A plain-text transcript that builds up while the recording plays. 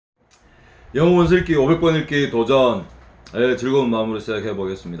영어원서 읽기 500번 읽기 도전. 즐거운 마음으로 시작해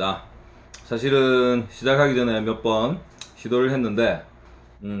보겠습니다. 사실은 시작하기 전에 몇 번 시도를 했는데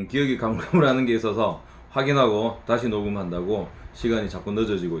기억이 가물가물하는 게 있어서 확인하고 다시 녹음한다고 시간이 자꾸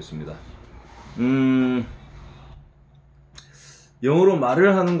늦어지고 있습니다. 영어로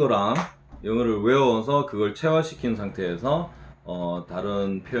말을 하는 거랑 영어를 외워서 그걸 체화시킨 상태에서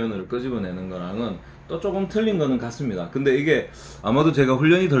다른 표현을 끄집어내는 거랑은 또 조금 틀린 거는 같습니다. 근데 이게 아마도 제가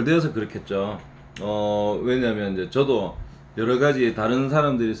훈련이 덜 되어서 그렇겠죠. 왜냐면 이제 저도 여러 가지 다른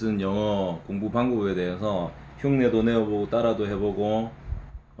사람들이 쓰는 영어 공부 방법에 대해서 흉내도 내어보고 따라도 해보고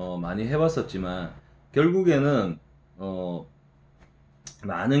많이 해봤었지만 결국에는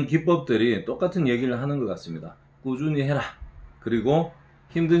많은 기법들이 똑같은 얘기를 하는 것 같습니다. 꾸준히 해라. 그리고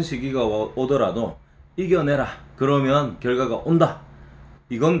힘든 시기가 오더라도 이겨내라. 그러면 결과가 온다.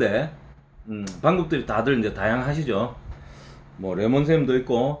 이건데 방법들이 다들 이제 다양하시죠. 뭐 레몬쌤도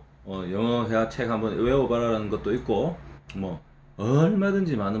있고 영어 회화 책 한번 외워봐라라는 것도 있고 뭐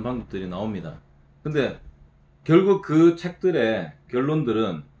얼마든지 많은 방법들이 나옵니다. 근데 결국 그 책들의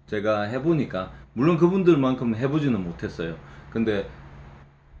결론들은 제가 해보니까 물론 그분들만큼 해보지는 못했어요. 근데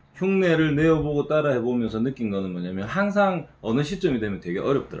흉내를 내어보고 따라 해보면서 느낀 거는 뭐냐면 항상 어느 시점이 되면 되게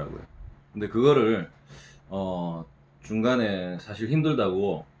어렵더라고요. 근데 그거를 중간에 사실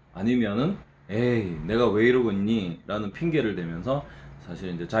힘들다고 아니면은 에이 내가 왜 이러고 있니? 라는 핑계를 대면서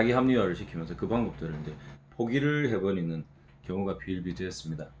사실 이제 자기 합리화를 시키면서 그 방법들을 이제 포기를 해버리는 경우가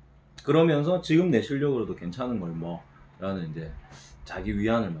비일비재했습니다. 그러면서 지금 내 실력으로도 괜찮은 걸 뭐 라는 이제 자기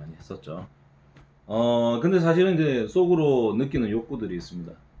위안을 많이 했었죠. 근데 사실은 이제 속으로 느끼는 욕구들이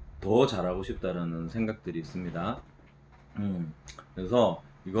있습니다. 더 잘하고 싶다라는 생각들이 있습니다. 그래서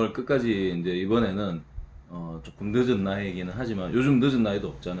이걸 끝까지 이제 이번에는 조금 늦은 나이이기는 하지만 요즘 늦은 나이도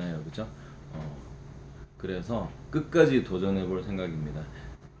없잖아요, 그죠? 그래서 끝까지 도전해 볼 생각입니다.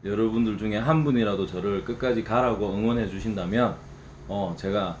 여러분들 중에 한 분이라도 저를 끝까지 가라고 응원해 주신다면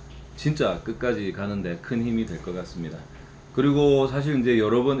제가 진짜 끝까지 가는데 큰 힘이 될 것 같습니다. 그리고 사실 이제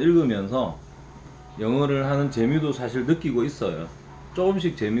여러 번 읽으면서 영어를 하는 재미도 사실 느끼고 있어요.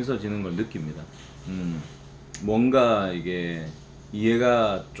 조금씩 재밌어지는 걸 느낍니다. 뭔가 이게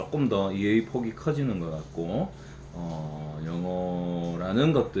이해가 조금 더 이해의 폭이 커지는 것 같고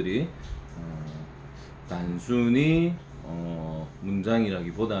영어라는 것들이 단순히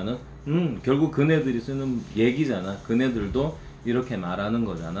문장이라기보다는 결국 그네들이 쓰는 얘기잖아. 그네들도 이렇게 말하는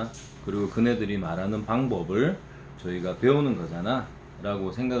거잖아. 그리고 그네들이 말하는 방법을 저희가 배우는 거잖아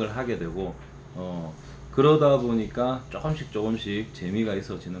라고 생각을 하게 되고 그러다 보니까 조금씩 재미가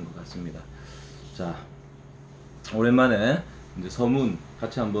있어지는 것 같습니다. 자, 오랜만에 이제 서문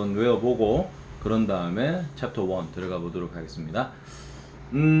같이 한번 외워보고 그런 다음에 챕터 1 들어가 보도록 하겠습니다.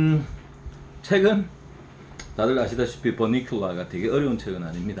 책은 다들 아시다시피 버니큘라가 되게 어려운 책은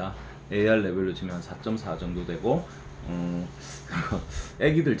아닙니다. AR 레벨로 치면 한 4.4 정도 되고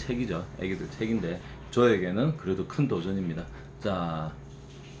애기들 책이죠. 애기들 책인데 저에게는 그래도 큰 도전입니다. 자,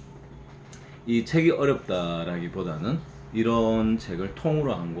 이 책이 어렵다라기보다는 이런 책을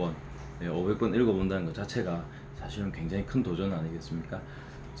통으로 한 권 500번 읽어본다는 것 자체가 사실은 굉장히 큰 도전 아니겠습니까?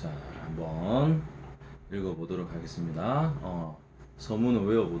 자, 한번 읽어보도록 하겠습니다. 서문을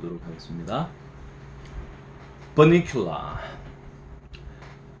외워보도록 하겠습니다. Vernacular.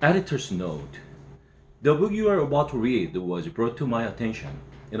 Editor's note. The book you are about to read was brought to my attention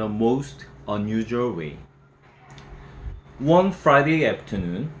in a most unusual way. One Friday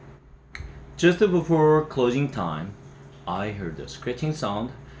afternoon, just before closing time, I heard a scratching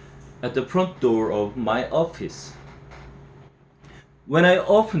sound at the front door of my office. When I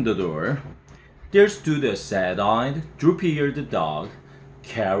opened the door, there stood a sad-eyed, droopy-eared dog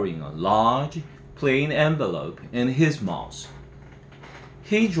carrying a large, plain envelope in his mouth.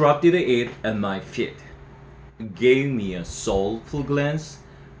 He dropped it at my feet, gave me a soulful glance,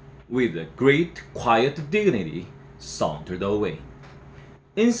 with a great quiet dignity, sauntered away.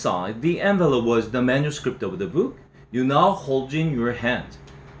 Inside the envelope was the manuscript of the book you now hold in your hand,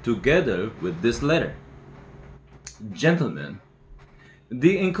 together with this letter. Gentlemen,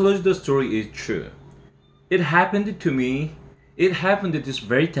 the enclosed story is true. It happened this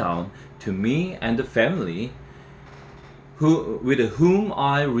very town to me and the family with whom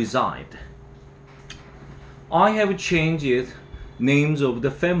I reside. I have changed names of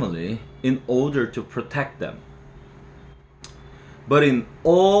the family in order to protect them. But in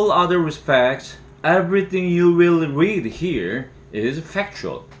all other respects, everything you will read here is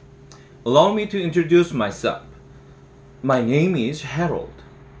factual. Allow me to introduce myself. My name is Harold.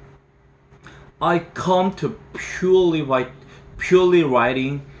 I come to purely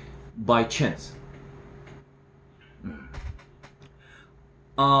writing by chance.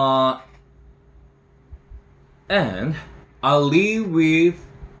 And I live with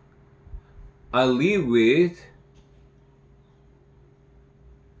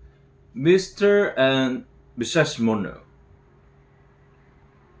Mr. and Mrs. Monroe.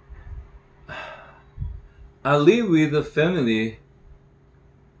 I live with a family.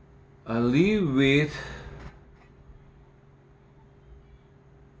 I live with.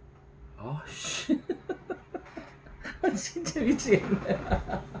 아, 씨. 진짜 미치겠네.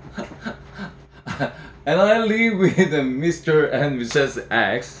 And I live with Mr. and Mrs.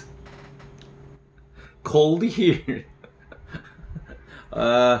 X. Cold here.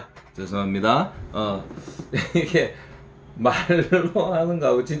 죄송합니다. 이게 말로 하는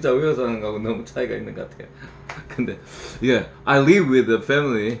거하고 진짜 외워서 하는 거하고 너무 차이가 있는 것 같아요. 근데 yeah, I live with a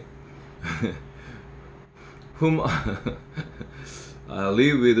family whom I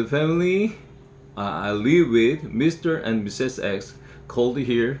live with a family. I live with Mr. and Mrs. X, called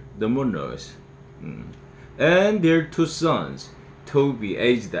here the Monroes, and their two sons, Toby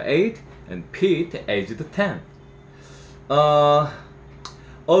aged 8 and Pete aged 10.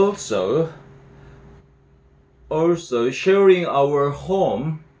 Also sharing our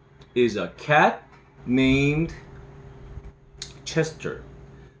home is a cat named Chester,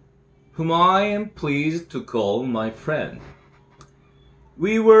 whom I am pleased to call my friend.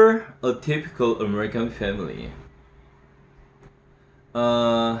 We were a typical American family.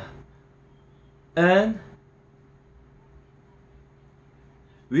 And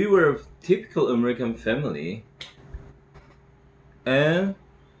we were a typical American family. And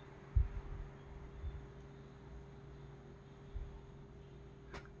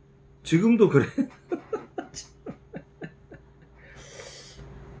지금도 그래.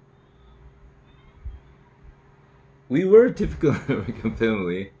 We were a typical American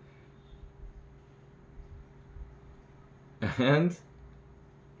family, and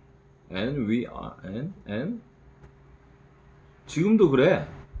we are and 지금도 그래.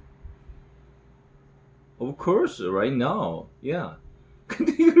 Of course, right now, yeah.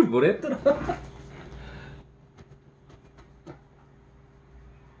 근데 이걸 뭐랬더라?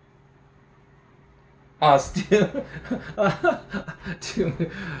 still, 지금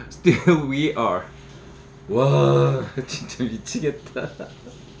still we are. 와, 진짜 미치겠다.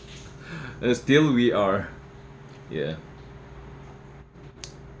 Still we are. Yeah.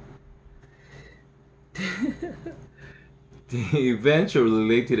 The events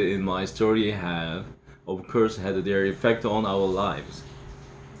related in my story have, of course, had their effect on our lives.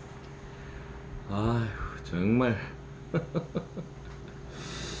 아휴, 정말.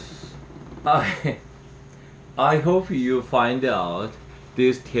 I hope you find out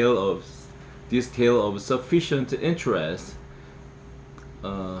this tale of sufficient interest.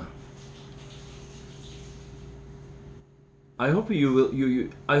 I hope you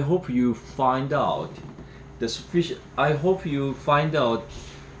find out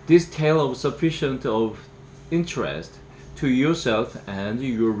this tale of sufficient of interest to yourself and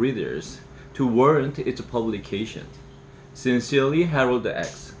your readers to warrant its publication. Sincerely, Harold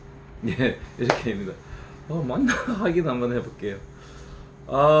X. 예, 이렇게입니다. 맞나? 확인 한번 해볼게요.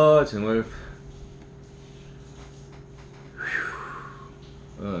 정말.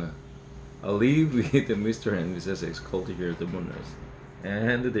 I live with Mr. and Mrs. X, called here the Monroes,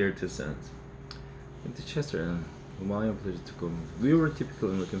 and their two sons. And the Chester and whom I am pleased to call. We were a typical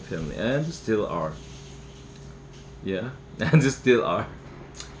American family, and still are. Yeah, and still are.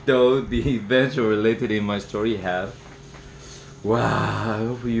 Though the events related in my story have. Wow, I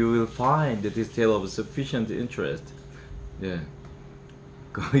hope you will find this tale of sufficient interest. 예,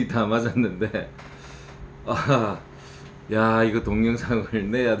 거의 다 맞았는데, 야, 이거 동영상을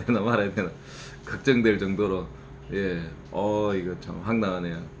내야 되나 말아야 되나 걱정될 정도로, 예, 이거 참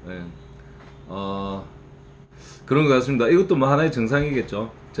황당하네요. 예, 그런 것 같습니다. 이것도 뭐 하나의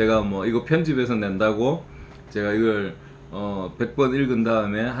정상이겠죠. 제가 뭐 이거 편집해서 낸다고 제가 이걸 100번 읽은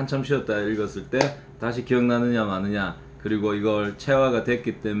다음에 한참 쉬었다 읽었을 때 다시 기억나느냐 마느냐, 그리고 이걸 체화가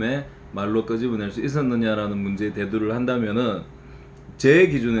됐기 때문에 말로 끄집어낼 수 있었느냐라는 문제에 대두를 한다면은 제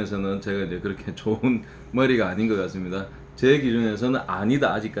기준에서는 제가 이제 그렇게 좋은 머리가 아닌 것 같습니다. 제 기준에서는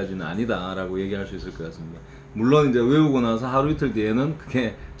아니다, 아직까지는 아니다 라고 얘기할 수 있을 것 같습니다. 물론 이제 외우고 나서 하루 이틀 뒤에는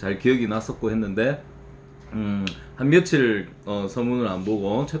그게 잘 기억이 났었고 했는데, 한 며칠 서문을 안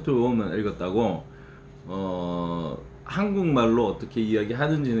보고 챕터 1만 읽었다고 한국말로 어떻게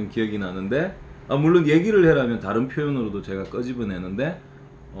이야기하는지는 기억이 나는데, 물론 얘기를 해라면 다른 표현으로도 제가 끄집어내는데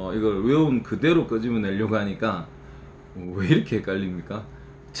이걸 외운 그대로 끄집어내려고 하니까 왜 이렇게 헷갈립니까?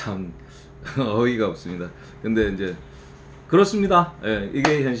 참 어이가 없습니다. 근데 이제 그렇습니다. 예,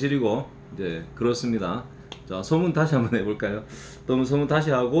 이게 현실이고 이제 그렇습니다. 자, 소문 다시 한번 해볼까요? 그러면 소문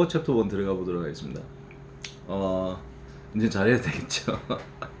다시 하고 챕터 1 들어가 보도록 하겠습니다. 이제 잘해야 되겠죠.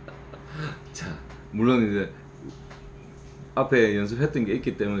 자, 물론 이제 앞에 연습했던 게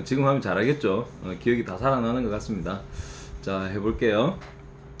있기 때문에 지금 하면 잘하겠죠. 기억이 다 살아나는 것 같습니다. 자, 해볼게요.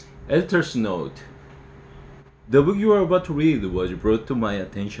 Editor's note. The book you are about to read was brought to my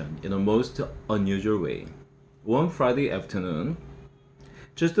attention in a most unusual way. One Friday afternoon,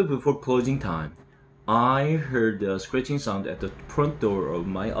 just before closing time, I heard a scratching sound at the front door of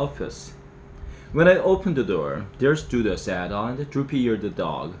my office. When I opened the door, there stood a sad-eyed, droopy-eared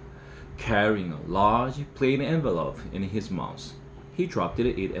dog, carrying a large, plain envelope in his mouth. He dropped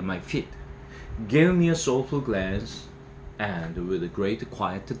it at my feet, gave me a soulful glance, and with great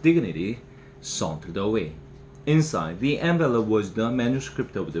quiet dignity, sauntered away. Inside the envelope was the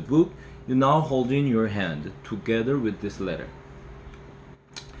manuscript of the book you now hold in your hand, together with this letter.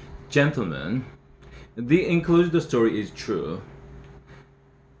 Gentlemen, the enclosed story is true.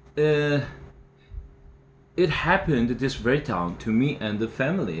 It happened this very town to me and the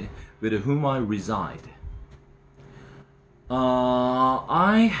family with whom I reside.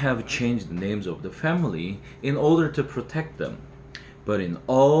 I have changed the names of the family in order to protect them, but in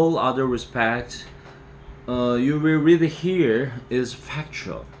all other respects, you will read here is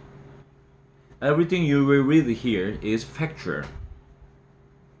factual. Everything you will read here is factual.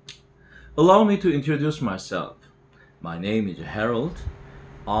 Allow me to introduce myself. My name is Harold.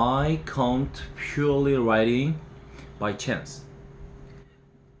 I come to purely writing by chance.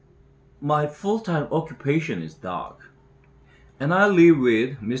 My full-time occupation is dog, and I live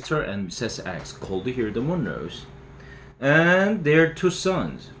with Mr. and Mrs. X, called here the Monroes, and their two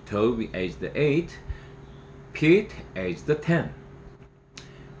sons, Toby aged 8, Pete aged 10.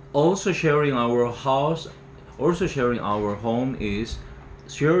 Also sharing our house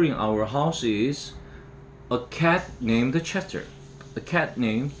is a cat named Chester.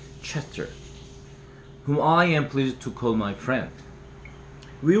 Whom I am pleased to call my friend.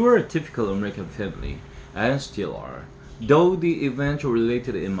 We were a typical American family, and still are, though the events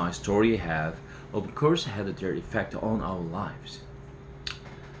related in my story have, of course, had their effect on our lives.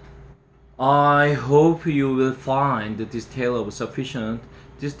 I hope you will find this tale of sufficient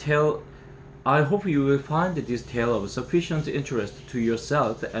interest to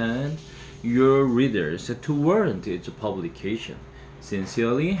yourself and your readers to warrant its publication.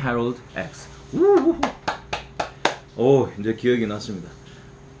 Sincerely, Harold X. 오, 이제 기억이 났습니다.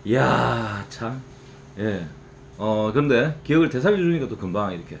 이야, 참. 예. 근데 기억을 되살려주니까 또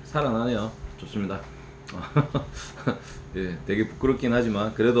금방 이렇게 살아나네요. 좋습니다. 예, 되게 부끄럽긴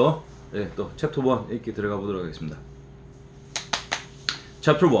하지만 그래도 예, 또 챕터 1 읽기 들어가 보도록 하겠습니다.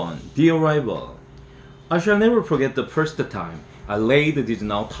 Chapter 1. The Arrival. I shall never forget the first time I laid these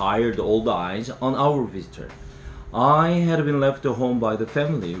now tired old eyes on our visitor. I had been left home by the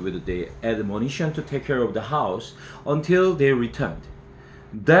family with the admonition to take care of the house until they returned.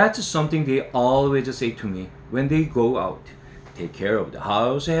 That's something they always say to me when they go out. Take care of the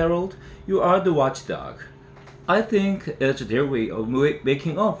house, Harold. You are the watchdog. I think it's their way of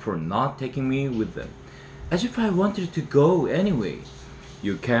making up for not taking me with them. As if I wanted to go anyway.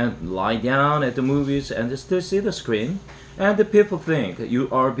 You can't lie down at the movies and still see the screen, and the people think you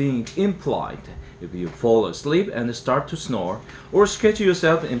are being impolite if you fall asleep and start to snore or scratch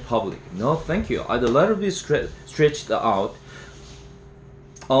yourself in public. No, thank you. I'd rather be stretched out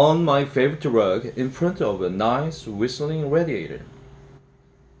on my favorite rug in front of a nice whistling radiator.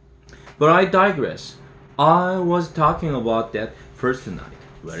 But I digress. I was talking about that first night,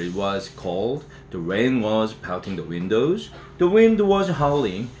 where it was cold, the rain was pelting the windows, the wind was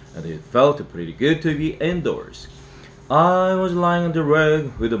howling, and it felt pretty good to be indoors. I was lying on the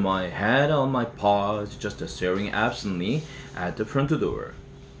rug with my head on my paws, just staring absently at the front door.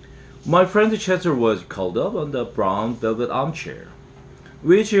 My friend Chester was curled up on the brown velvet armchair,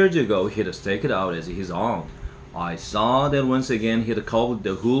 which years ago he'd staked out as his own. I saw that once again he'd covered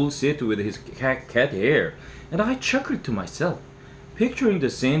the whole seat with his cat hair, and I chuckled to myself, picturing the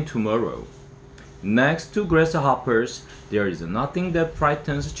scene tomorrow. Next to grasshoppers, there is nothing that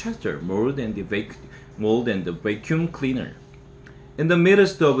frightens Chester more than the vacuum cleaner. In the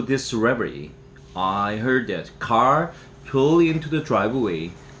midst of this reverie, I heard that car pull into the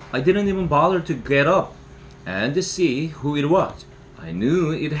driveway. I didn't even bother to get up and see who it was. I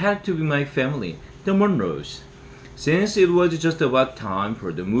knew it had to be my family, the Monroes, since it was just about time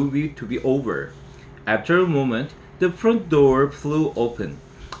for the movie to be over. After a moment, the front door flew open.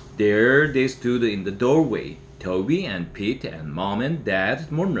 There they stood in the doorway, Toby and Pete and Mom and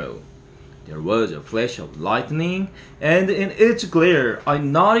Dad Monroe. There was a flash of lightning, and in its glare, I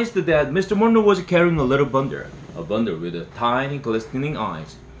noticed that Mr. Monroe was carrying a little bundle with tiny glistening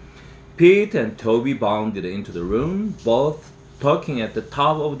eyes. Pete and Toby bounded into the room, both talking at the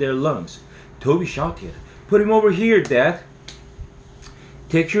top of their lungs. Toby shouted, "Put him over here, Dad!"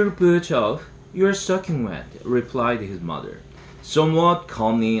 "Take your boots off. You're soaking wet," replied his mother. Somewhat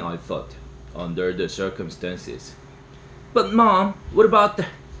calmly, I thought, under the circumstances. "But Mom, what about the—"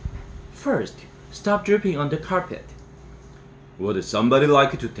 "First, stop dripping on the carpet." "Would somebody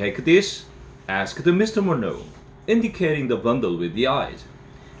like to take this?" asked Mr. Monroe, indicating the bundle with the eyes.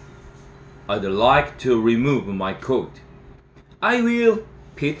 "I'd like to remove my coat." "I will,"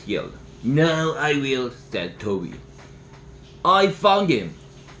 Pete yelled. "No, I will," said Toby. "I found him.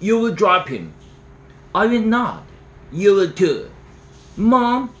 You will drop him." "I will not. You will too."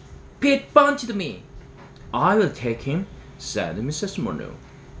 "Mom, Pete punched me." "I will take him," said Mrs. Monroe.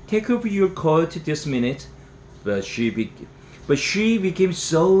 "Take off your coat this minute." But she became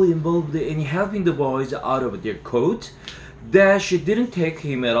so involved in helping the boys out of their coats that she didn't take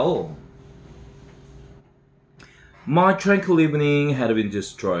him at all. My tranquil evening had been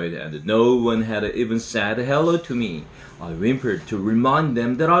destroyed, and no one had even said hello to me. I whimpered to remind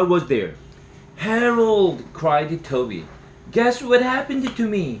them that I was there. "Harold!" cried Toby. "Guess what happened to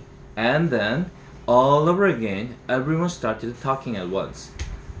me?" And then, all over again, everyone started talking at once.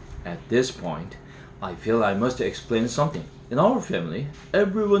 At this point, I feel I must explain something. In our family,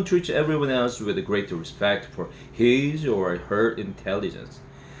 everyone treats everyone else with great respect for his or her intelligence.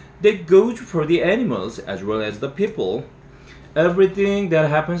 That goes for the animals as well as the people. Everything that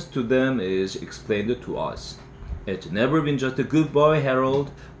happens to them is explained to us. It's never been just a "Good boy,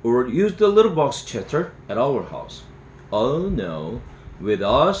 Harold," or "Use the little box, Chester," at our house. Oh no, with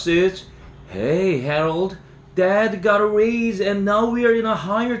us it's, "Hey, Harold, Dad got a raise and now we are in a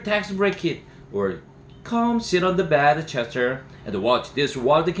higher tax bracket," or "Come sit on the bed, Chester, and watch this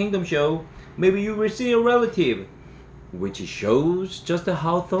Wild Kingdom show. Maybe you will see a relative," which shows just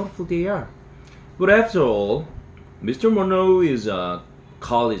how thoughtful they are. But after all, Mr. Monroe is a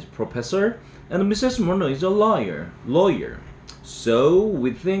college professor and Mrs. Monroe is a lawyer. So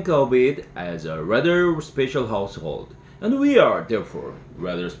we think of it as a rather special household, and we are therefore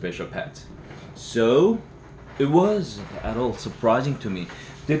rather special pets. So it wasn't at all surprising to me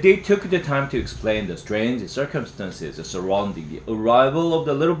that they took the time to explain the strange circumstances surrounding the arrival of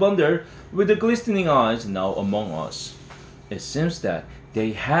the little bundle with the glistening eyes now among us. It seems that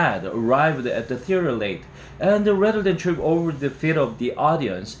they had arrived at the theater late, and rather than trip over the feet of the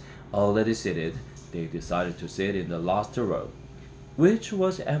audience already seated, they decided to sit in the last row, which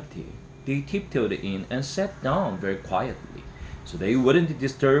was empty. They tiptoed in and sat down very quietly, so they wouldn't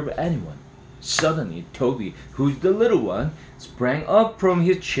disturb anyone. Suddenly, Toby, who's the little one, sprang up from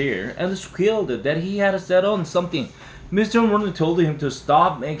his chair and squealed that he had sat on something. Mr. Monroe told him to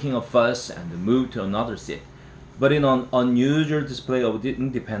stop making a fuss and move to another seat. But in an unusual display of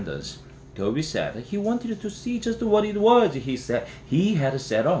independence, Toby said he wanted to see just what it was he had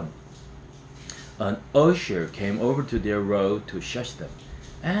sat on. An usher came over to their row to shush them,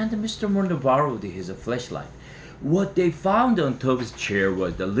 and Mr. Monroe borrowed his flashlight. What they found on Toby's chair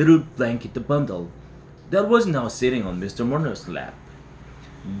was the little blanket bundle that was now sitting on Mr. Monroe's lap.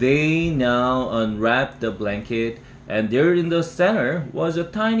 They now unwrapped the blanket, and there in the center was a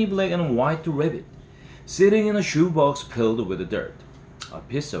tiny black and white rabbit, sitting in a shoebox filled with dirt. A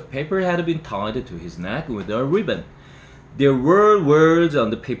piece of paper had been tied to his neck with a ribbon. There were words on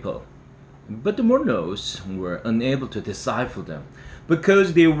the paper, but the Monroes were unable to decipher them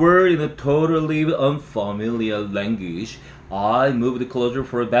because they were in a totally unfamiliar language. I moved closer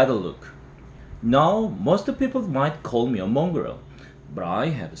for a better look. Now, most people might call me a mongrel, but I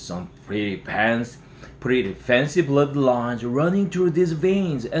have some pretty fancy bloodlines running through these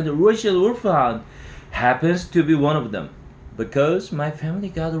veins, and Rachel Wolfhound happens to be one of them, because my family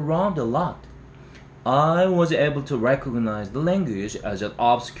got around a lot. I was able to recognize the language as an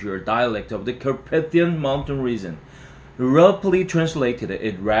obscure dialect of the Carpathian mountain region. Roughly translated,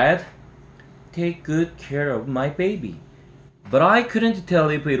 it read, "Take good care of my baby." But I couldn't tell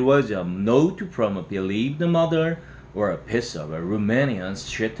if it was a note from a bereaved mother or a piece of Romanian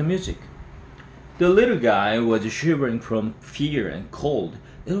sheet music. The little guy was shivering from fear and cold.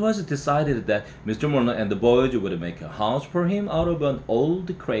 It was decided that Mr. Monroe and the boys would make a house for him out of an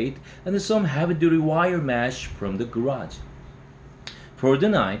old crate and some heavy-duty wire mesh from the garage. For the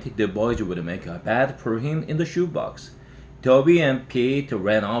night, the boys would make a bed for him in the shoebox. Toby and Pete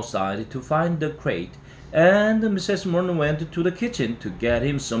ran outside to find the crate, and Mrs. Monroe went to the kitchen to get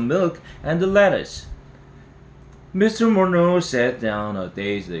him some milk and lettuce. Mr. Monroe sat down, a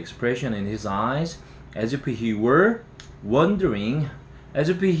dazed expression in his eyes, as if he were wondering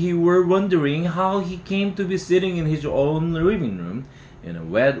how he came to be sitting in his own living room in a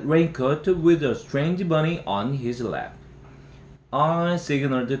wet raincoat with a strange bunny on his lap. I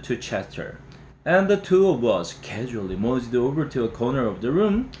signaled to Chester, and the two of us casually moseyed over to a corner of the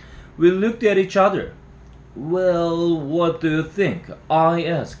room. We looked at each other. "Well, what do you think?" I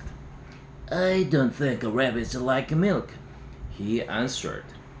asked. "I don't think rabbits like milk," he answered.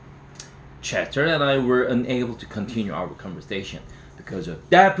 Chester and I were unable to continue our conversation because a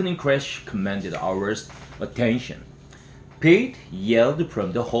deafening crash commanded our attention. Pete yelled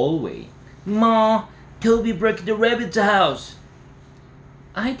from the hallway, "Ma, Toby broke the rabbit's house."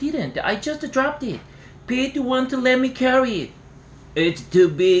 "I didn't. I just dropped it. Pete won't let me carry it." "It's too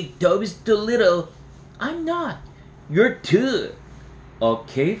big. Toby's too little." "I'm not." "You're too."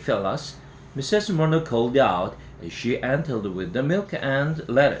 "Okay, fellas," Mrs. Murno called out as she entered with the milk and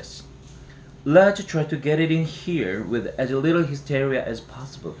lettuce. "Let's try to get it in here with as little hysteria as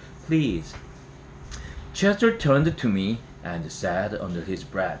possible, please." Chester turned to me and said under his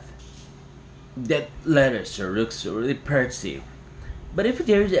breath, "That lettuce looks repulsive, but if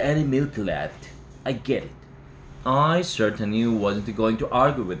there's any milk left, I get it." I certainly wasn't going to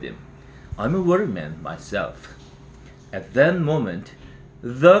argue with him. I'm a worryman myself. At that moment,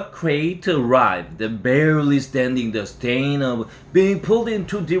 the crate arrived, barely standing the strain of being pulled in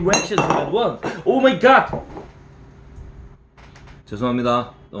two directions at once. Oh my god!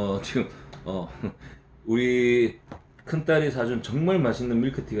 죄송합니다. 지금 우리 큰딸이 사준 정말 맛있는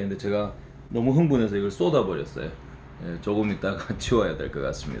밀크티가 있는데 제가 너무 흥분해서 이걸 쏟아버렸어요. 예, 조금 있다가 치워야 될 것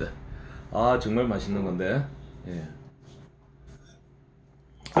같습니다. 아, 정말 맛있는 건데. 예.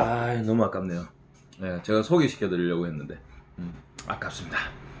 아, 너무 아깝네요. 예, 제가 소개시켜 드리려고 했는데 아깝습니다.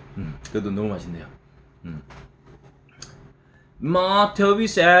 그래도 너무 맛있네요. Ma, Toby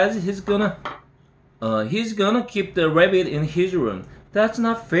says he's gonna keep the rabbit in his room. That's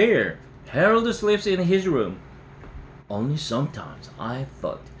not fair. Harold sleeps in his room. Only sometimes, I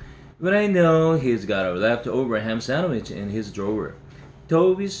thought. But I know he's got a leftover ham sandwich in his drawer.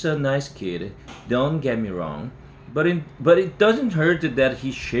 Toby's a nice kid, don't get me wrong. But it doesn't hurt that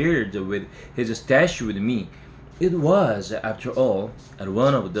he shared with his stash with me. It was, after all, at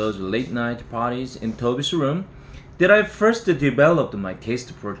one of those late-night parties in Toby's room that I first developed my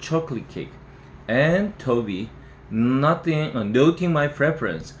taste for chocolate cake. And Toby, noting my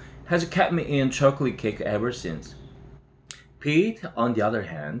preference, has kept me in chocolate cake ever since. Pete, on the other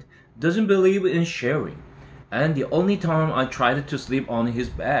hand, doesn't believe in sharing, and the only time I tried to sleep on his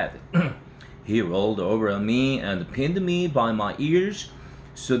bed, he rolled over on me and pinned me by my ears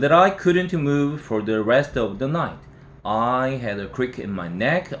so that I couldn't move for the rest of the night. I had a crick in my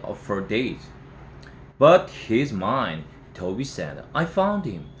neck for days. "But he's mine," Toby said. "I found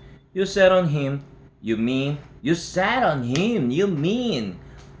him." "You sat on him." "You mean?" "You sat on him, you mean?"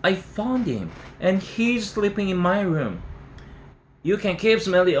 "I found him, and he's sleeping in my room." "You can keep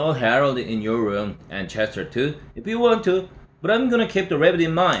Smelly Old Harold in your room, and Chester too, if you want to, but I'm gonna keep the rabbit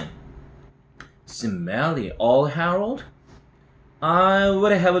in mine." Smelly Old Harold? I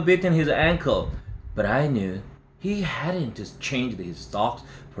would have bitten his ankle, but I knew he hadn't changed his socks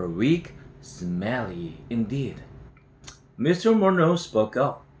for a week. Smelly, indeed. Mr. Monroe spoke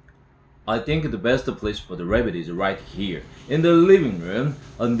up. "I think the best place for the rabbit is right here, in the living room,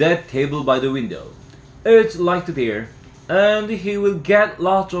 on that table by the window. It's light there, and he will get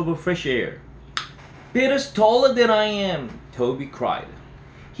lots of fresh air." "Peter's taller than I am," Toby cried.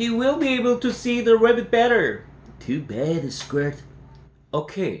 "He will be able to see the rabbit better." "Too bad, Squirt."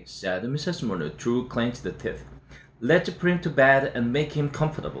 "Okay," said Mrs. Monroe through clenched teeth. "Let's put him to bed and make him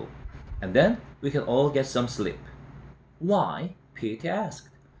comfortable, and then we can all get some sleep." "Why?" Pete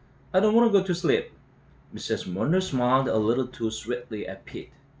asked. "I don't want to go to sleep." Mrs. Monroe smiled a little too sweetly at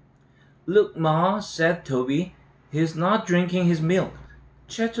Pete. "Look, Ma," said Toby, "he's not drinking his milk."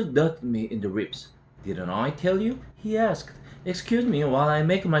 Chester dug me in the ribs. "Didn't I tell you?" he asked. "Excuse me while I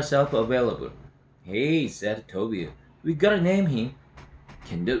make myself available." "Hey," said Toby, "we gotta name him."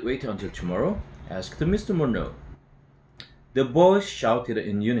 "Can that wait until tomorrow?" asked Mr. Monroe. The boys shouted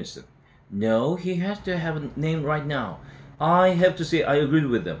in unison. "No, he has to have a name right now." I have to say I agreed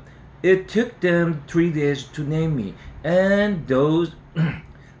with them. It took them 3 days to name me, and those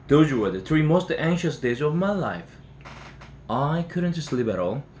were the 3 most anxious days of my life. I couldn't sleep at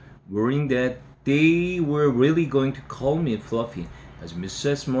all, worrying that they were really going to call me Fluffy, as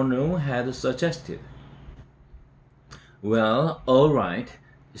Mrs. Monroe had suggested. "Well, all right,"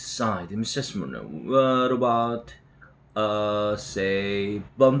 sighed Mrs. Monroe. "What about, say,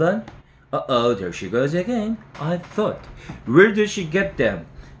 Bun Bun?" "Uh-oh, there she goes again," I thought. "Where did she get them?"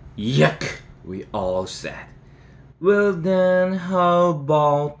 "Yuck," we all said. "Well then, how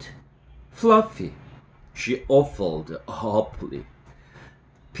about Fluffy?" she offled happily.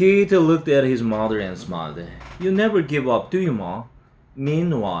 Pete looked at his mother and smiled. You never give up, do you, Ma?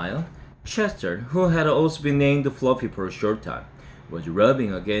 Meanwhile, Chester, who had also been named Fluffy for a short time, was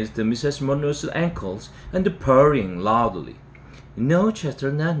rubbing against Mrs. Monroe's ankles and purring loudly. No,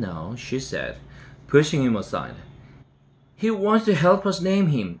 Chester, not now, she said, pushing him aside. He wants to help us name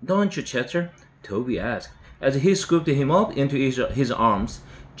him, don't you, Chester? Toby asked. As he scooped him up into his arms,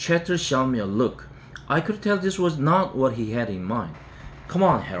 Chester shot me a look. I could tell this was not what he had in mind. Come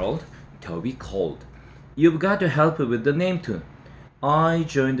on, Harold, Toby called. You've got to help with the name too. I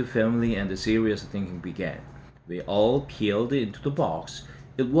joined the family and the serious thinking began. We all peeled into the box.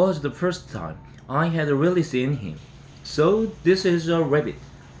 It was the first time I had really seen him. So this is a rabbit,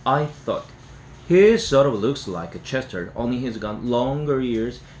 I thought. He sort of looks like a Chester, only he's got longer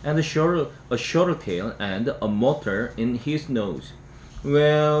ears and a shorter tail and a motor in his nose.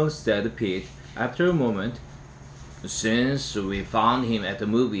 Well, said Pete, after a moment, since we found him at the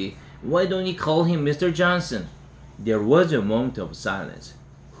movie, why don't you call him Mr. Johnson? There was a moment of silence.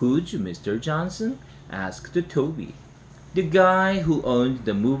 Who's Mr. Johnson? Asked Toby. The guy who owned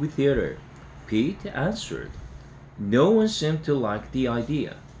the movie theater. Pete answered. No one seemed to like the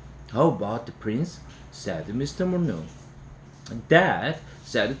idea. How about the prince? Said Mr. Monroe. Dad,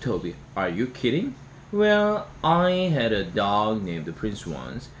 said Toby, are you kidding? Well, I had a dog named Prince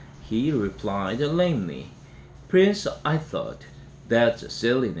once, he replied lamely. Prince, I thought. That's a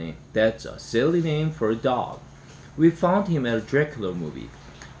silly name. That's a silly name for a dog. We found him at a Dracula movie.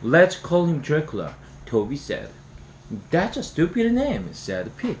 Let's call him Dracula, Toby said. That's a stupid name,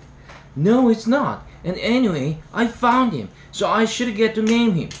 said Pete. No, it's not. And anyway, I found him, so I should get to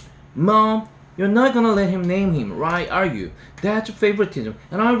name him. Mom, you're not gonna let him name him, right, are you? That's favoritism,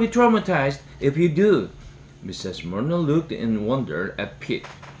 and I'll be traumatized if you do. Mrs. Murnau looked in wonder at Pete.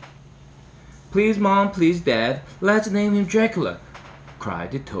 Please, Mom, please, Dad, let's name him Dracula,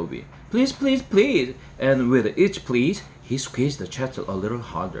 cried Toby. Please, please, please. And with each please, he squeezed the Chester a little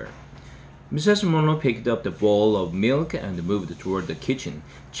harder. Mrs. Murnau picked up the bowl of milk and moved toward the kitchen.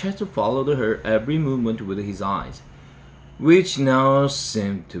 Chester followed her every movement with his eyes, which now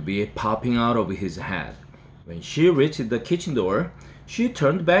seemed to be popping out of his head. When she reached the kitchen door, she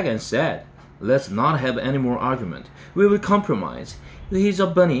turned back and said, Let's not have any more argument. We will compromise. He's a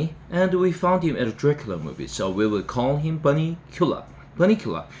bunny, and we found him at a Dracula movie, so we will call him Bunny-cula.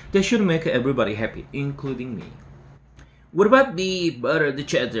 Bunny-cula. That should make everybody happy, including me. What about me? Muttered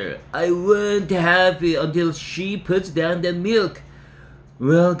Chester. I won't have it until she puts down the milk.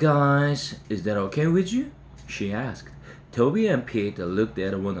 Well, guys, is that okay with you? She asked. Toby and Pete looked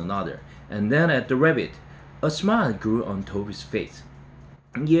at one another, and then at the rabbit. A smile grew on Toby's face.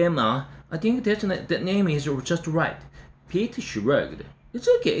 Yeah, Ma, I think that name is just right. Pete shrugged. It's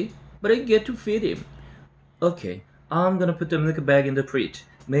okay, but I get to feed him. Okay, I'm gonna put the milk bag in the fridge.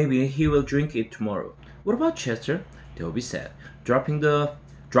 Maybe he will drink it tomorrow. What about Chester? Toby said, dropping the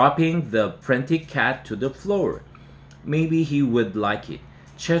frantic cat to the floor. Maybe he would like it.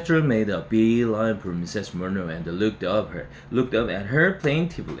 Chester made a beeline for Mrs. Murnau and looked up at her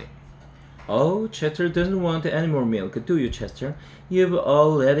plaintively. Oh, Chester doesn't want any more milk, do you, Chester? You've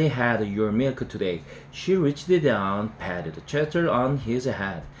already had your milk today. She reached down, patted Chester on his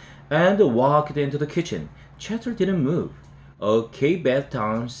head, and walked into the kitchen. Chester didn't move. Okay,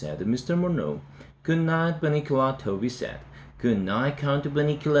 bedtime, said Mr. Monroe. Good night, Bunny-cula, Toby said. Good night, Count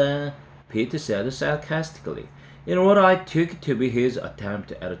Bunny-cula, Pete said sarcastically, in what I took to be his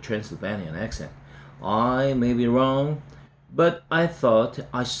attempt at a Transylvanian accent. I may be wrong, but I thought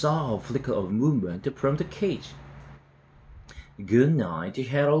I saw a flicker of movement from the cage. Good night,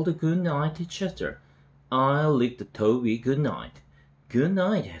 Harold. Good night, Chester. I licked Toby. Good night. Good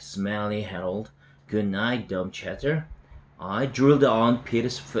night, smelly Harold. Good night, dumb Chester. I drooled on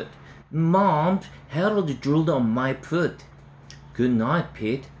Pete's foot. Mom, Harold drooled on my foot. Good night,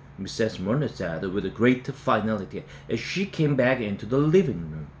 Pete, Mrs. Murnau said with great finality as she came back into the living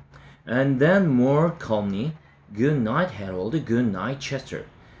room. And then more calmly, good night, Harold. Good night, Chester.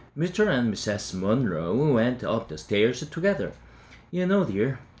 Mr. and Mrs. Monroe went up the stairs together. You know,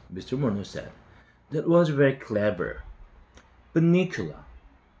 dear, Mr. Monroe said, that was very clever. Bunny-cula.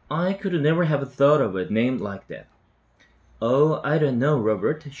 I could never have thought of a name like that. Oh, I don't know,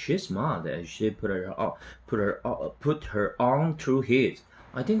 Robert. She smiled as she put her arm through his.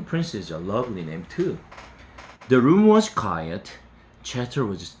 I think Prince is a lovely name too. The room was quiet. Chester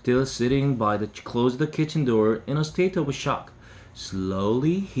was still sitting by the closed kitchen door in a state of shock.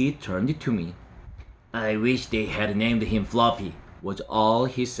 Slowly he turned to me. I wish they had named him Fluffy, was all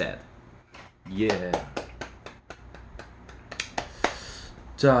he said. Yeah.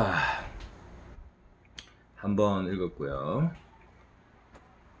 자, 한번 읽었고요.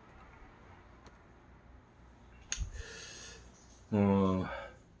 어,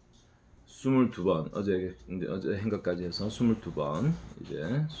 22번 어제 행각까지 해서 22번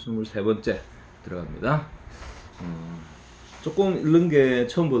이제 23번째 들어갑니다. 조금 읽는 게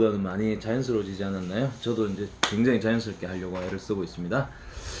처음보다는 많이 자연스러워지지 않았나요? 저도 이제 굉장히 자연스럽게 하려고 애를 쓰고 있습니다.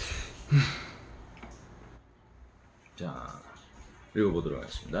 자, 읽어보도록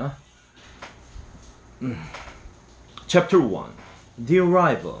하겠습니다. Chapter 1 The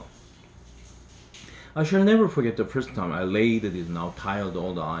Arrival. I shall never forget the first time I laid these now tired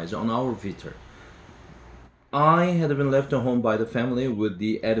old eyes on our visitor. I had been left at home by the family with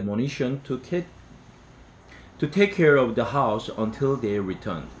the admonition to take care of the house until they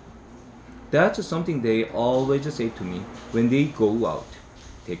returned. That's something they always say to me when they go out.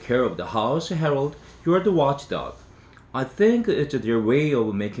 Take care of the house, Harold. You are the watchdog. I think it's their way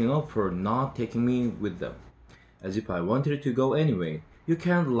of making up for not taking me with them. As if I wanted to go anyway. You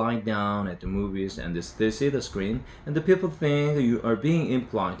can't lie down at the movies and still see the screen, and the people think you are being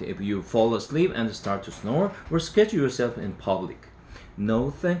impolite if you fall asleep and start to snore or sketch yourself in public.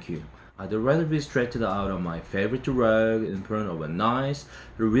 No, thank you. I'd rather be stretched out on my favorite rug in front of a nice,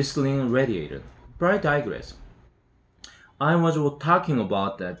 whistling radiator. But I digress. I was talking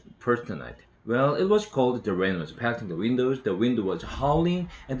about that first night. Well, it was cold, the rain was pelting the windows, the wind was howling,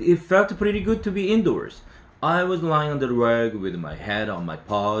 and it felt pretty good to be indoors. I was lying on the rug with my head on my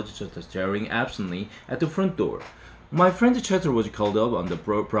paws, just staring absently at the front door. My friend Chester was curled up on the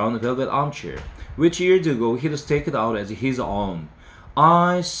brown velvet armchair, which years ago he'd staked out as his own.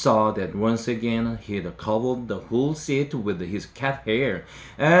 I saw that once again he'd covered the whole seat with his cat hair,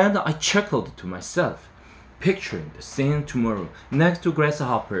 and I chuckled to myself, picturing the scene tomorrow next to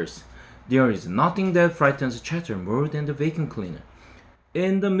grasshoppers. There is nothing that frightens Chester more than the vacuum cleaner.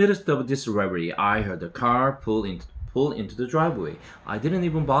 In the midst of this reverie, I heard the car pull into the driveway. I didn't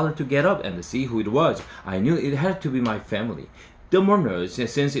even bother to get up and see who it was. I knew it had to be my family, the Murners,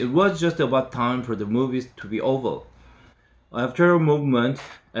 since it was just about time for the movies to be over. After a moment,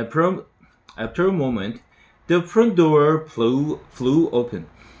 the front door flew open.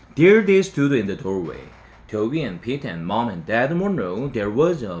 There they stood in the doorway. Toby and Pete and Mom and Dad Monroe. There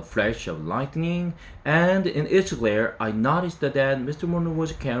was a flash of lightning, and in its glare I noticed that Mr. Monroe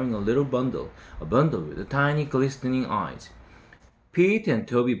was carrying a little bundle, a bundle with tiny glistening eyes. Pete and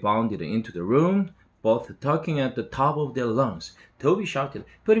Toby bounded into the room, both talking at the top of their lungs. Toby shouted,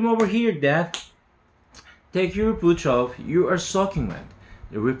 "Put him over here, Dad!" "Take your boots off, you are soaking wet,"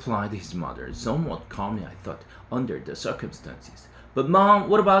 replied his mother, somewhat calmly, I thought, under the circumstances. "But Mom,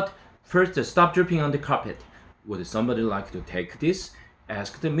 what about—" "First, stop dripping on the carpet. Would somebody like to take this?"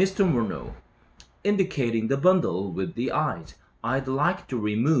 asked Mr. Monroe, indicating the bundle with the eyes. "I'd like to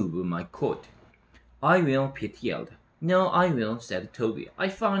remove my coat." "I will," Pete yelled. "No, I will," said Toby. "I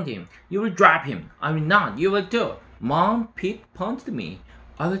found him. You will drop him." "I will not. You will too." "Mom, Pete punched me."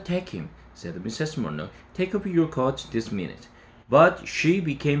 "I will take him," said Mrs. Monroe. "Take off your coat this minute." But she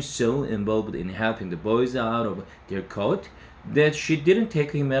became so involved in helping the boys out of their coat that she didn't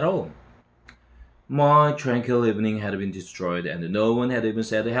take him at all. My tranquil evening had been destroyed, and no one had even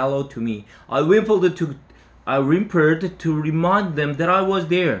said hello to me. I whimpered to remind them that I was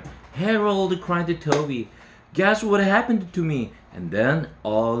there. "Harold," cried Toby, "guess what happened to me?" And then,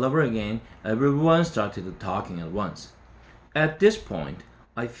 all over again, everyone started talking at once. At this point,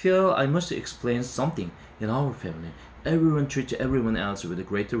 I feel I must explain something. In our family, everyone treats everyone else with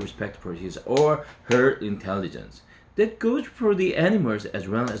greater respect for his or her intelligence. That goes for the animals as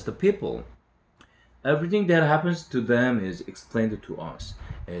well as the people. Everything that happens to them is explained to us.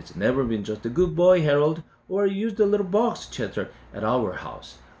 It's never been just a "good boy, Harold," or "use the little box," chatter at our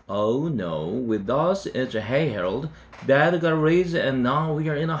house. Oh no, with us it's "hey Harold, Dad got a raise and now we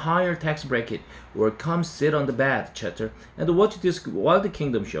are in a higher tax bracket," or "come sit on the bed," chatter, "and watch this Wild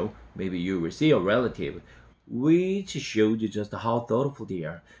Kingdom show. Maybe you will see a relative," which shows you just how thoughtful they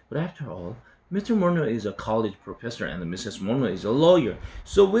are. But after all, Mr. Monroe is a college professor and Mrs. Monroe is a lawyer,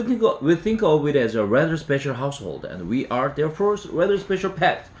 so we think of it as a rather special household, and we are therefore rather special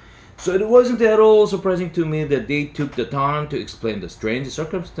pets. So it wasn't at all surprising to me that they took the time to explain the strange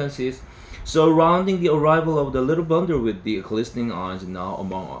circumstances surrounding the arrival of the little bundle with the glistening eyes now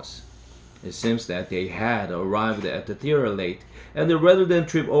among us. It seems that they had arrived at the theater late, and rather than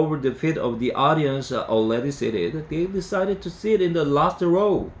trip over the feet of the audience already seated, they decided to sit in the last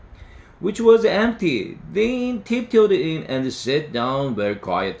row, which was empty. They tiptoed in and sat down very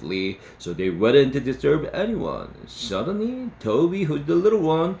quietly so they wouldn't disturb anyone. Suddenly, Toby, who's the little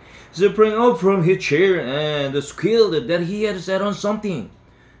one, sprang up from his chair and squealed that he had sat on something.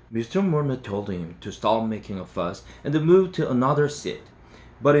 Mr. Monroe told him to stop making a fuss and move to another seat.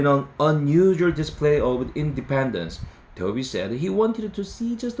 But in an unusual display of independence, Toby said he wanted to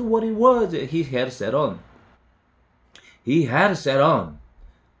see just what it was he had set on.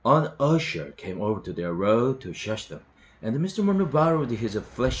 An usher came over to their row to shush them, and Mr. Murno borrowed his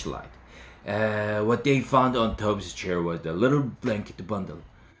flashlight. What they found on Toby's chair was the little blanket bundle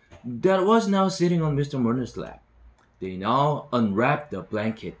that was now sitting on Mr. Murno's lap. They now unwrapped the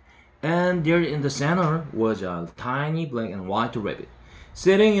blanket, and there in the center was a tiny black and white rabbit,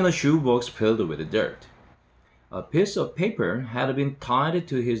 sitting in a shoebox filled with dirt. A piece of paper had been tied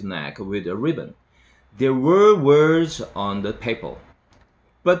to his neck with a ribbon. There were words on the paper,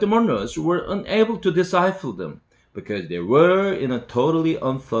 but the Murnos were unable to decipher them because they were in a totally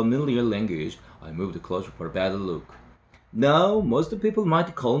unfamiliar language. I moved closer for a better look. Now, most people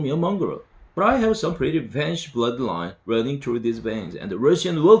might call me a mongrel, but I have some pretty French bloodline running through these veins, and the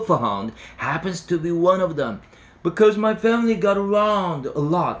Russian wolfhound happens to be one of them. Because my family got around a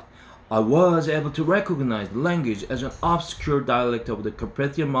lot, I was able to recognize the language as an obscure dialect of the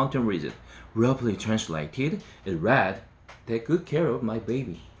Carpathian Mountain region. Roughly translated, it read, "Take good care of my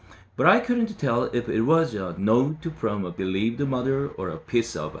baby." But I couldn't tell if it was a note from a beloved mother or a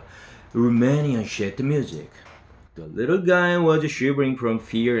piece of Romanian sheet music. The little guy was shivering from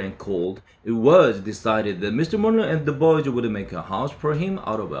fear and cold. It was decided that Mr. Murno and the boys would make a house for him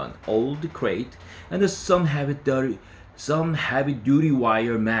out of an old crate and some heavy-duty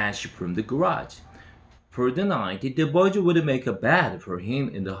wire mesh from the garage. For the night, the boys would make a bed for him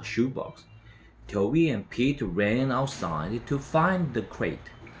in the shoebox. Toby and Pete ran outside to find the crate,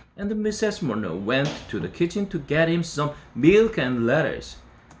 and Mrs. Murno went to the kitchen to get him some milk and lettuce.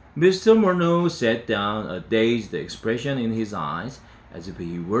 Mr. Murno sat down, a dazed expression in his eyes, as if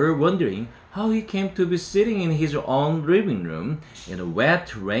he were wondering how he came to be sitting in his own living room in a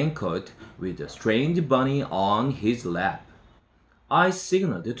wet raincoat with a strange bunny on his lap. I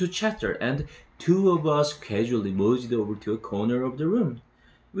signaled to Chester, and two of us casually moved over to a corner of the room.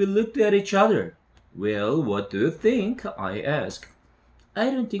 We looked at each other. "Well, what do you think?" I asked. "I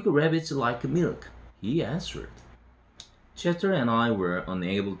don't think rabbits like milk," he answered. Chester and I were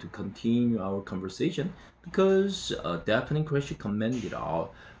unable to continue our conversation because a deafening crash commanded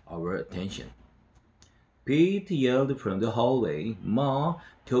our attention. Pete yelled from the hallway, "Ma,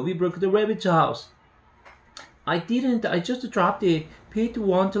 Toby broke the rabbit's house." "I didn't, I just dropped it. Pete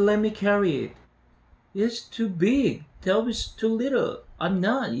won't let me carry it." "It's too big. Toby's too little. I'm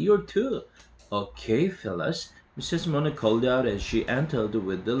not, you're too." "Okay, fellas," Mrs. Murno called out as she entered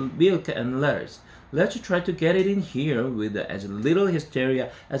with the milk and lettuce. "Let's try to get it in here with as little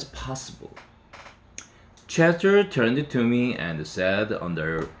hysteria as possible." Chester turned to me and said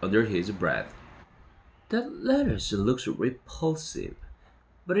under his breath, "That lettuce looks repulsive,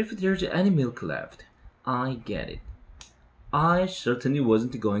 but if there's any milk left, I get it." I certainly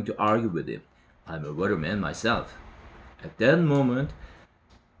wasn't going to argue with him. I'm a waterman myself. At that moment,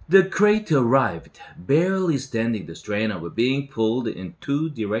 the crate arrived, barely standing the strain of being pulled in two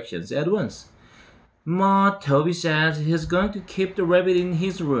directions at once. "Ma, Toby says he's going to keep the rabbit in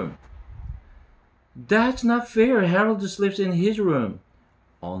his room." "That's not fair. Harold sleeps in his room."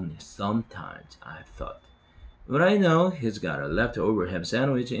 "Only sometimes," I thought. "But I know he's got a leftover ham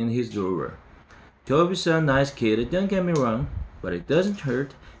sandwich in his drawer. Toby's a nice kid, don't get me wrong, but it doesn't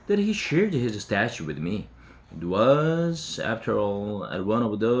hurt that he shared his stash with me. It was, after all, at one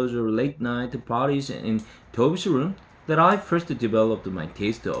of those late-night parties in Toby's room that I first developed my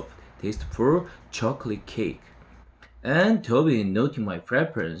taste for chocolate cake. And Toby, noting my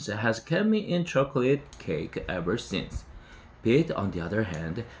preference, has kept me in chocolate cake ever since. Pete, on the other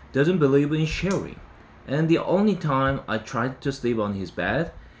hand, doesn't believe in sharing, and the only time I tried to sleep on his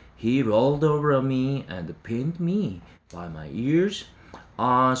bed, he rolled over on me and pinned me by my ears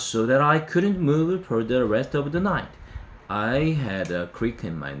so that I couldn't move for the rest of the night. I had a crick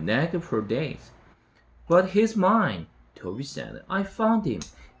in my neck for days. "But he's mine," Toby said. "I found him."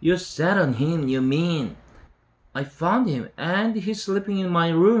 "You sat on him, you mean?" "I found him, and he's sleeping in my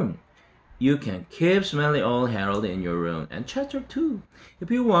room." "You can keep Smelly Old Harold in your room, and Chester too, if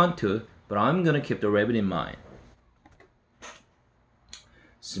you want to, but I'm gonna keep the rabbit in mine."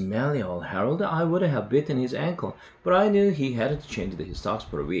 Smelly Old Harold, I would have bitten his ankle, but I knew he hadn't changed his socks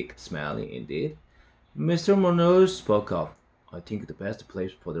for a week. Smelly, indeed. Mr. Murno spoke up. "I think the best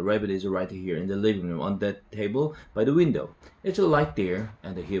place for the rabbit is right here in the living room on that table by the window. It's light there,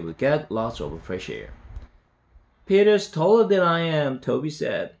 and he will get lots of fresh air." "Peter's taller than I am," Toby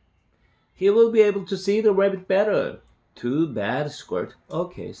said. "He will be able to see the rabbit better." "Too bad, Squirt."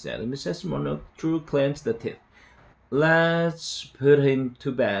 "Okay," said Mrs. Murno through clenched teeth. "Let's put him to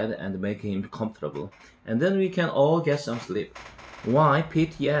bed and make him comfortable, and then we can all get some sleep." Why,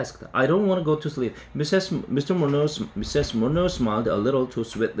 Pete? He asked. I don't want to go to sleep. Mrs. Monroe smiled a little too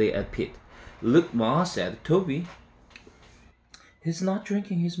sweetly at Pete. Look, Ma, said Toby. He's not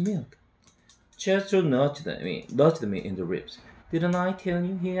drinking his milk. Chester nudged me in the ribs. Didn't I tell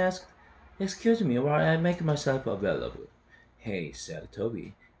you? He asked. Excuse me while I make myself available. Hey, said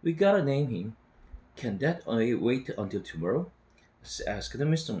Toby. We gotta name him. Can that wait until tomorrow? Asked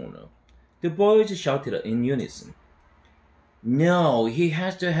Mr. Monroe. The boys shouted in unison. No, he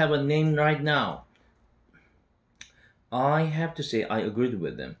has to have a name right now. I have to say I agreed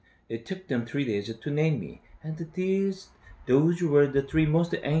with them. It took them 3 days to name me, and those were the 3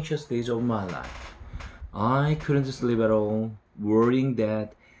 most anxious days of my life. I couldn't sleep at all, worrying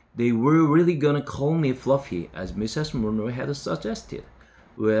that they were really gonna call me Fluffy, as Mrs. Monroe had suggested.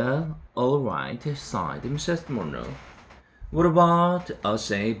 Well, all right, sighed Mrs. Monroe. What about,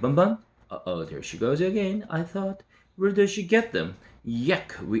 say, Bun Bun? Uh-oh, there she goes again, I thought. Where does she get them?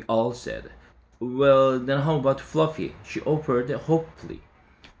 Yuck, we all said. Well, then how about Fluffy? She offered hopefully.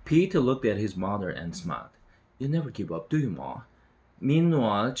 Pete looked at his mother and smiled. You never give up, do you, Ma?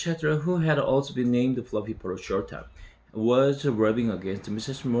 Meanwhile, Chatter, who had also been named Fluffy for a short time, was rubbing against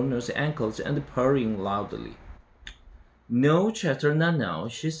Mrs. Monroe's ankles and purring loudly. No, Chatter, not now,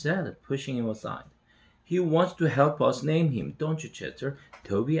 she said, pushing him aside. He wants to help us name him, don't you, Chatter?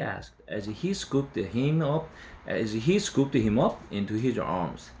 Toby asked as he scooped him up into his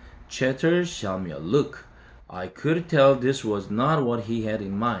arms. Chatter shot me a look. I could tell this was not what he had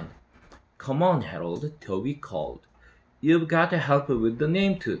in mind. Come on, Harold, Toby called. You've got to help with the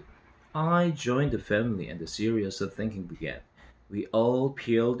name too. I joined the family and the serious thinking began. We all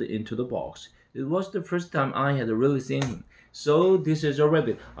peeled into the box. It was the first time I had really seen him. So this is a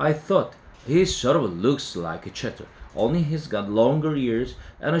rabbit, I thought. He sort of looks like a Chatter, only he's got longer ears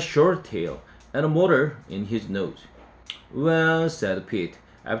and a short tail and a motor in his nose. Well, said Pete,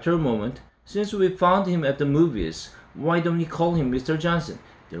 after a moment, since we found him at the movies, why don't we call him Mr. Johnson?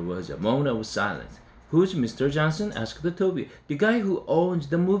 There was a moment of silence. Who's Mr. Johnson? Asked Toby. The guy who owns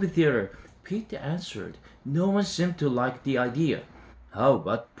the movie theater. Pete answered. No one seemed to like the idea. How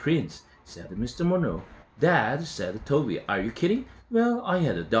about Prince? Said Mr. Monroe. Dad, said Toby. Are you kidding? Well, I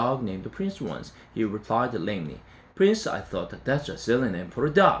had a dog named Prince once, he replied lamely. Prince, I thought that's a silly name for a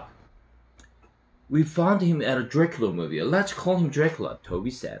dog. We found him at a Dracula movie. Let's call him Dracula, Toby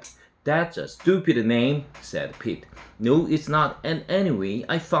said. That's a stupid name, said Pete. No, it's not, and anyway,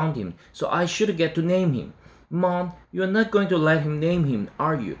 I found him, so I should get to name him. Mom, you're not going to let him name him,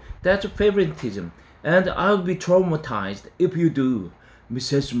 are you? That's favoritism, and I'll be traumatized if you do.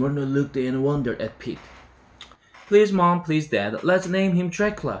 Mrs. Monroe looked in wonder at Pete. Please, Mom, please, Dad, let's name him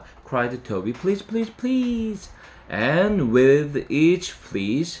Dracula, cried Toby. Please, please, please. And with each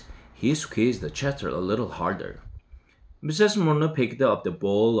please, he squeezed the Chatter a little harder. Mrs. Monroe picked up the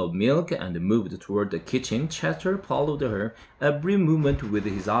bowl of milk and moved toward the kitchen. Chatter followed her every movement with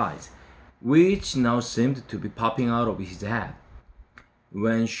his eyes, which now seemed to be popping out of his head.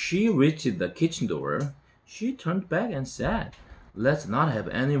 When she reached the kitchen door, she turned back and said, Let's not have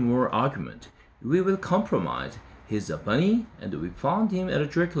any more argument. We will compromise. He's a bunny, and we found him at a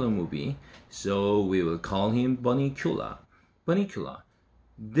Dracula movie, so we will call him Bunnycula. Bunnycula.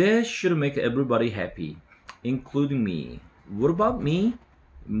 This should make everybody happy, including me. What about me?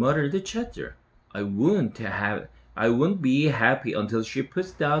 Muttered the Chatter. I wouldn't be happy until she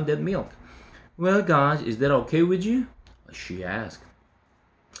puts down that milk. Well, guys, is that okay with you? She asked.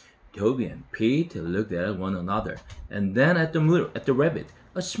 Toby and Pete looked at one another, and then at the rabbit.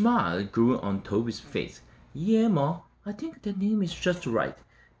 A smile grew on Toby's face. Yeah, Ma, I think the name is just right.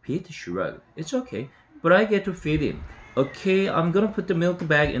 Pete shrugged. It's okay, but I get to feed him. Okay, I'm gonna put the milk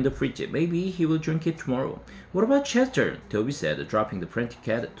bag in the fridge. Maybe he will drink it tomorrow. What about Chester? Toby said, dropping the frantic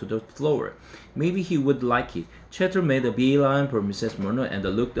cat to the floor. Maybe he would like it. Chester made a beeline for Mrs. Monroe and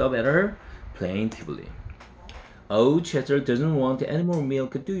looked up at her plaintively. Oh, Chester doesn't want any more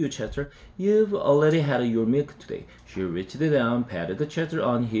milk, do you, Chester? You've already had your milk today. She reached down, patted Chester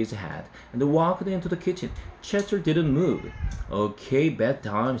on his head, and walked into the kitchen. Chester didn't move. Okay,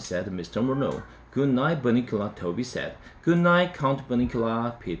 bedtime, said Mr. Monroe. Good night, Bunnycula, Toby said. Good night, Count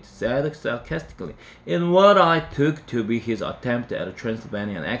Bunnycula, Pete said sarcastically, in what I took to be his attempt at a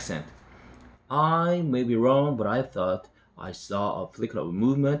Transylvanian accent. I may be wrong, but I thought I saw a flicker of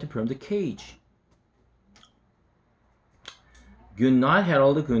movement from the cage. Good night,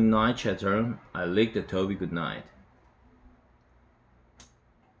 Harold. Good night, Chatter. I licked Toby good night.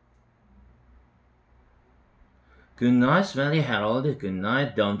 Good night, Smelly Harold. Good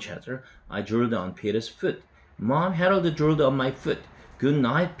night, dumb Chatter. I drooled on Peter's foot. Mom, Harold drooled on my foot. Good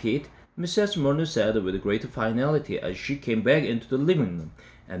night, Pete. Mrs. Murnau said with great finality as she came back into the living room,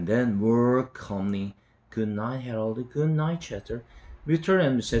 and then more calmly, "Good night, Harold. Good night, Chester." Mr.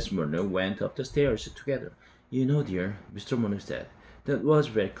 and Mrs. Murnau went up the stairs together. "You know, dear," Mr. Murnau said, "that was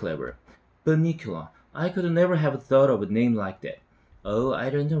very clever. But, Nicola, I could never have thought of a name like that." "Oh,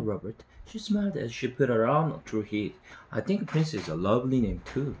 I don't know, Robert." She smiled as she put her arm through his. "I think Prince is a lovely name,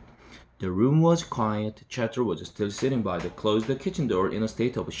 too." The room was quiet. Chester was still sitting by the closed kitchen door in a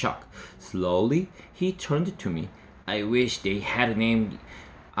state of shock. Slowly, he turned to me. I wish they had named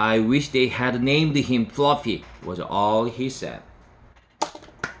him Fluffy," was all he said.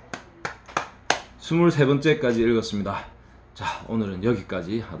 23번째까지 읽었습니다. 자, 오늘은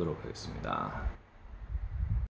여기까지 하도록 하겠습니다.